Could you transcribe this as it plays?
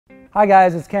Hi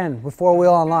guys, it's Ken with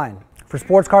 4Wheel Online. For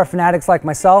sports car fanatics like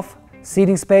myself,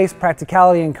 seating space,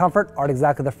 practicality, and comfort aren't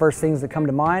exactly the first things that come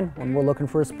to mind when we're looking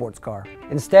for a sports car.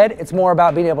 Instead, it's more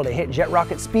about being able to hit jet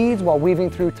rocket speeds while weaving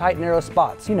through tight, narrow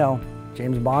spots, you know,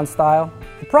 James Bond style.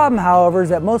 The problem, however, is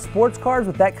that most sports cars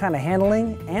with that kind of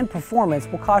handling and performance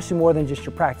will cost you more than just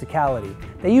your practicality.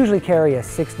 They usually carry a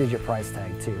 6-digit price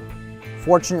tag too.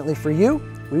 Fortunately for you,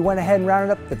 we went ahead and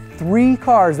rounded up the 3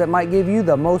 cars that might give you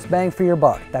the most bang for your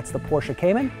buck. That's the Porsche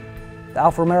Cayman, the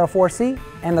Alfa Romeo 4C,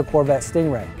 and the Corvette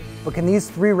Stingray. But can these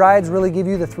 3 rides really give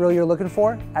you the thrill you're looking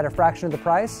for at a fraction of the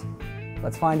price?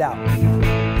 Let's find out.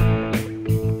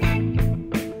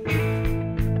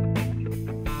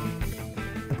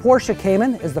 The Porsche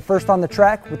Cayman is the first on the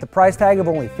track with the price tag of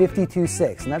only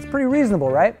 $52,600, and that's pretty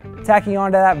reasonable, right? Tacking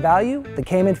on to that value, the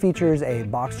Cayman features a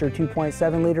Boxster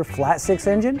 2.7-liter flat-6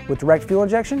 engine with direct fuel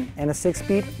injection and a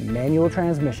 6-speed manual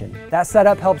transmission. That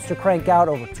setup helps to crank out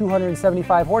over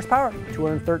 275 horsepower,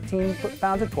 213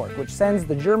 foot-pounds of torque, which sends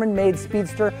the German-made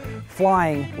speedster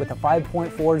flying with a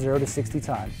 5.40 to 60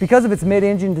 time. Because of its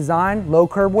mid-engine design, low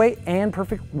curb weight, and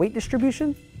perfect weight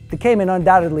distribution, the Cayman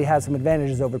undoubtedly has some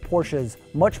advantages over Porsche's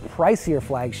much pricier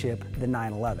flagship, the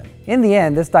 911. In the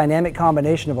end, this dynamic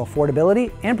combination of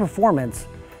affordability and performance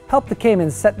helped the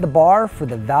Cayman set the bar for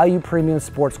the value premium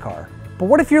sports car. But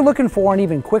what if you're looking for an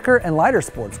even quicker and lighter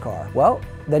sports car? Well,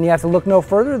 then you have to look no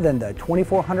further than the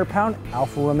 2,400-pound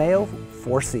Alfa Romeo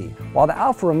 4C. While the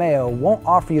Alfa Romeo won't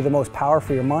offer you the most power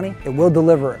for your money, it will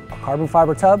deliver a carbon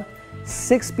fiber tub,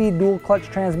 6-speed dual clutch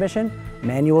transmission,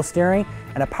 manual steering,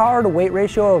 and a power to weight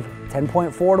ratio of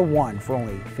 10.4 to 1 for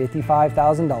only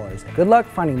 $55,000. Good luck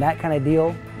finding that kind of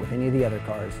deal with any of the other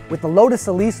cars. With the Lotus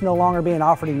Elise no longer being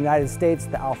offered in the United States,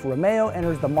 the Alfa Romeo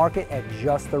enters the market at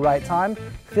just the right time,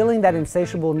 filling that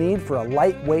insatiable need for a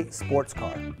lightweight sports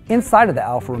car. Inside of the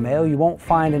Alfa Romeo, you won't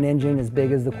find an engine as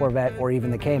big as the Corvette or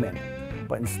even the Cayman.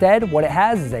 But instead, what it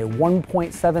has is a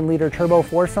 1.7-liter turbo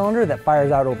 4-cylinder that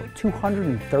fires out over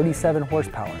 237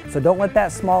 horsepower. So don't let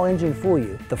that small engine fool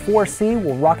you. The 4C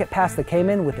will rocket past the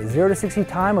Cayman with a 0 to 60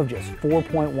 time of just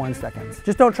 4.1 seconds.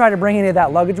 Just don't try to bring any of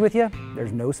that luggage with you.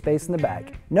 There's no space in the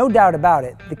back. No doubt about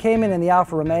it, the Cayman and the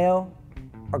Alfa Romeo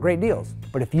are great deals.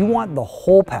 But if you want the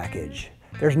whole package,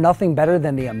 there's nothing better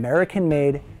than the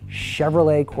American-made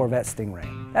Chevrolet Corvette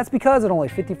Stingray. That's because at only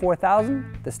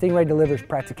 $54,000, the Stingray delivers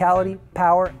practicality,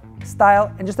 power,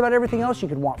 style, and just about everything else you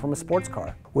could want from a sports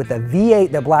car. With a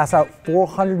V8 that blasts out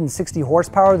 460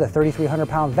 horsepower, the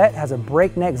 3,300-pound Vette has a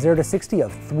breakneck 0 to 60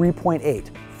 of 3.8.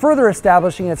 Further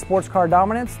establishing its sports car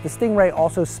dominance, the Stingray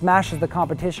also smashes the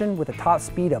competition with a top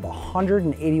speed of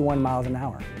 181 miles an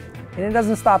hour. And it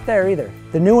doesn't stop there either.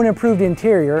 The new and improved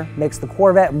interior makes the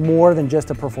Corvette more than just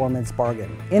a performance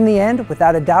bargain. In the end,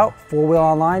 without a doubt, 4Wheel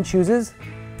Online chooses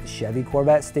the Chevy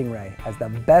Corvette Stingray as the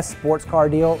best sports car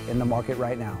deal in the market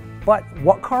right now. But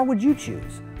what car would you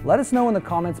choose? Let us know in the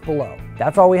comments below.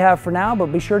 That's all we have for now, but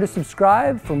be sure to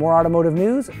subscribe for more automotive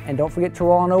news, and don't forget to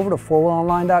roll on over to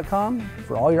 4wheelonline.com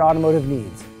for all your automotive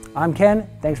needs. I'm Ken,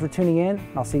 thanks for tuning in,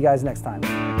 and I'll see you guys next time.